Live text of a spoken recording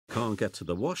can't get to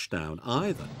the washdown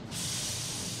either.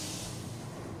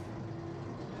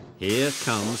 Here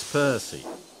comes Percy.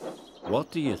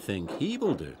 What do you think he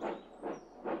will do?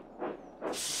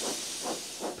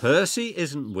 Percy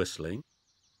isn't whistling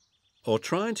or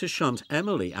trying to shunt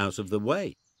Emily out of the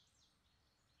way.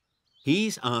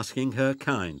 He's asking her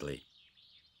kindly,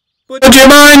 "Would you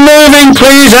mind moving,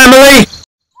 please, Emily?"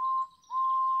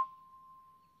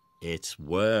 It's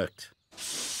worked.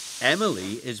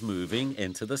 Emily is moving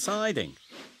into the siding.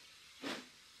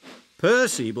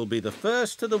 Percy will be the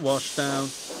first to the washdown,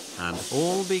 and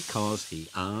all because he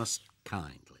asked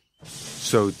kindly.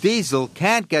 So Diesel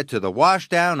can't get to the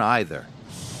washdown either.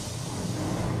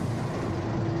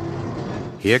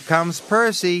 Here comes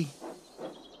Percy.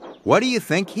 What do you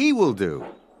think he will do?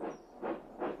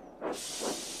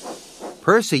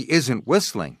 Percy isn't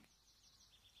whistling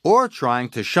or trying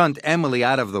to shunt Emily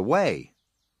out of the way.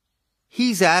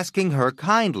 He's asking her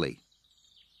kindly.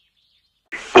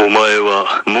 お前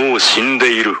はもう死ん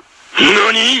でいる。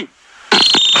何?